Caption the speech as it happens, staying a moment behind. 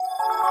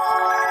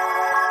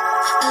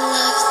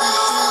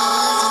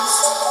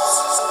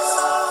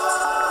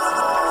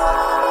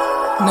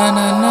Na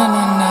na na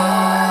na na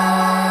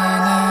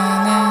na na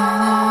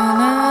na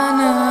na na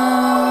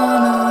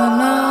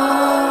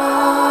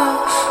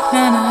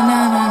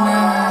na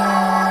na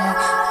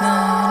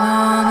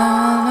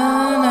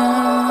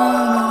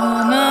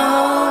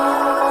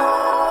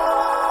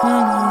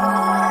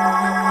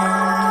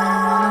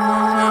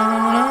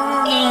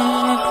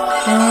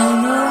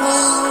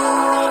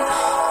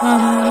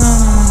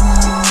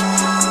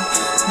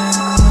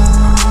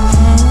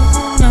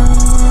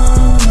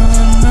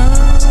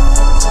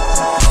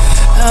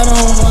I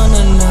don't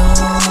wanna know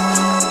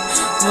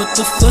what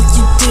the fuck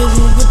you did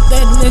with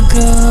that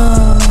nigga,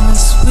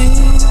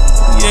 sweet.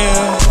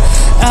 Yeah,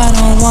 I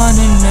don't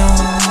wanna know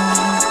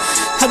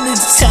how many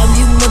times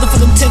you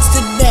motherfucking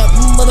texted that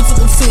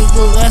motherfucking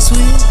figure last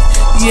week.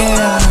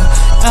 Yeah,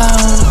 I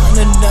don't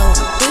wanna know,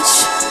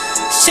 bitch.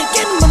 Shit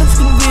getting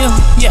motherfucking real.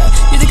 Yeah,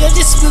 you think I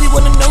just really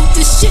wanna know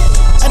this shit?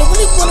 I don't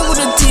really wanna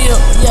what a deal.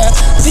 Yeah,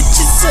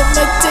 bitches on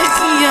my dick.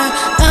 Yeah,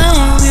 I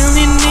don't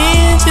really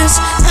need this.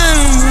 I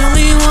don't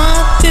really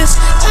want this.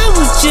 I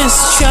was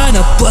just trying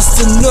to bust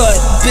a nut,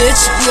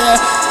 bitch. Yeah,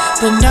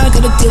 but now I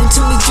gotta deal with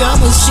too many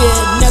drama shit.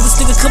 Now this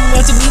nigga coming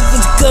after me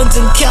with guns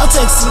and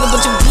Caltex and a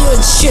bunch of beer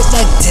and shit.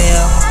 Like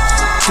damn,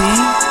 B,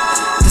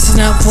 this is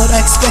not what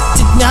I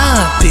expected.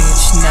 Nah,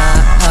 bitch.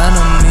 Nah, I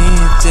don't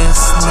need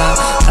this. Nah,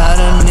 I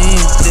don't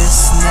need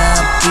this. Nah,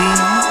 B,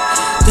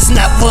 this is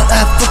not what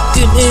I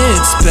fucking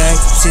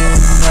expected.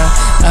 Nah,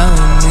 I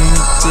don't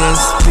need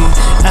this. B,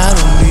 I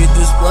don't need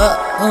this. What?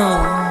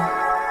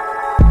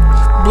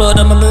 Blood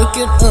on my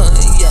lurking,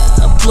 yeah.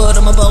 Blood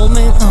on my ball,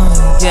 man,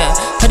 yeah.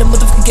 Had a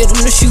motherfucker get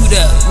in the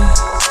shootout.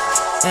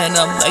 And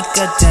I'm like,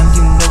 goddamn,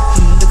 you know,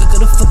 the nigga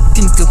gotta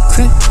fucking go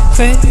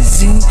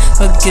crazy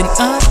again.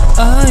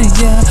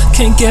 Yeah.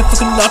 Can't get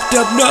fucking locked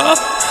up, no.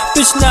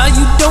 Bitch, nah,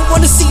 you don't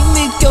wanna see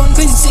me going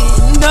crazy,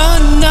 nah.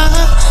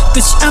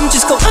 Bitch, I'm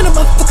just going out of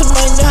my fucking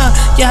mind now.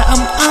 Yeah,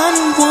 I'm on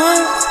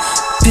one.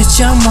 Bitch,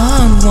 I'm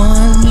on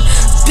one.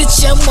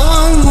 Bitch, I'm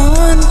on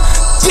one.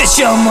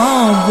 Bitch, I'm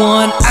on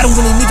one. I don't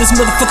really need this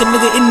motherfucking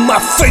nigga in my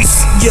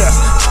face, yeah.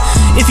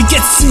 If he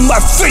gets in my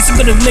face, I'm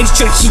gonna make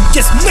sure he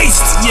gets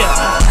maced, yeah.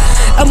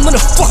 I'm gonna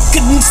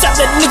fucking stab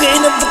that nigga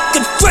in the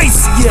fucking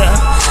face, yeah.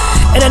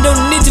 And I don't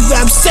need to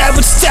rap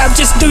savage stab,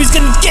 just know he's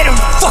gonna get him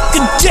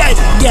fucking dead.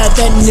 Yeah,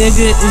 that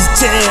nigga is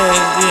dead,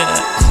 yeah.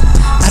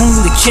 I don't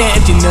really care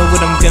if you know what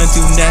I'm gonna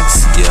do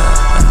next, yeah.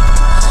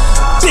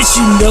 Bitch,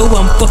 you know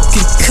I'm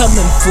fucking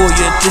coming for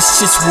you.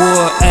 This shit's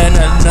war, and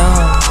I know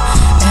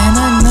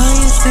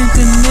you think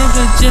a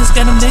nigga just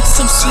gotta make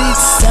some sweet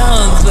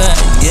sounds, but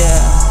yeah.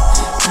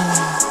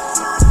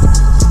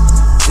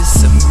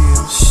 This some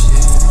real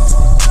shit.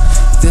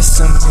 This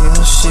some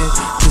real shit.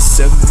 This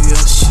some real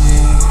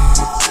shit.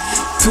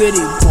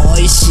 Pretty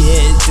boy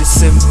shit. This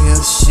some real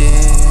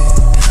shit.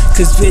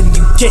 Cause when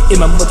you get in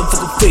my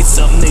motherfucking face,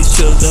 I'll make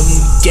sure them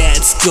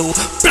gats go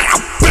blow,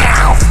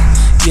 blow.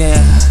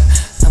 Yeah,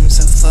 I'm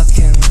so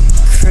fucking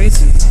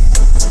crazy.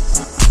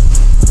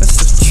 That's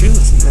the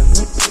truth,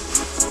 nigga.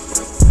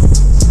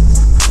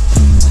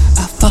 I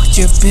fucked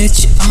your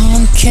bitch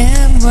on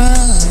camera.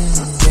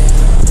 Yeah.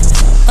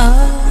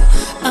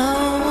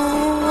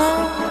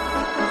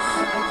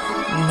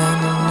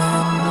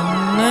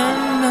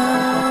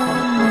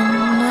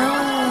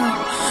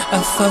 I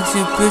fucked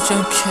your bitch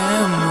on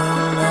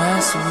camera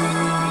last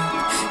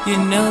week. You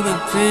know the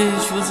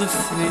bitch was a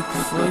freak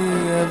before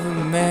you ever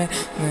met.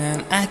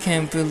 Man, I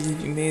can't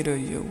believe you made her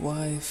your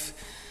wife.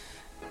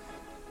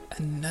 I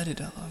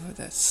nutted all over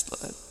that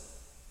slut.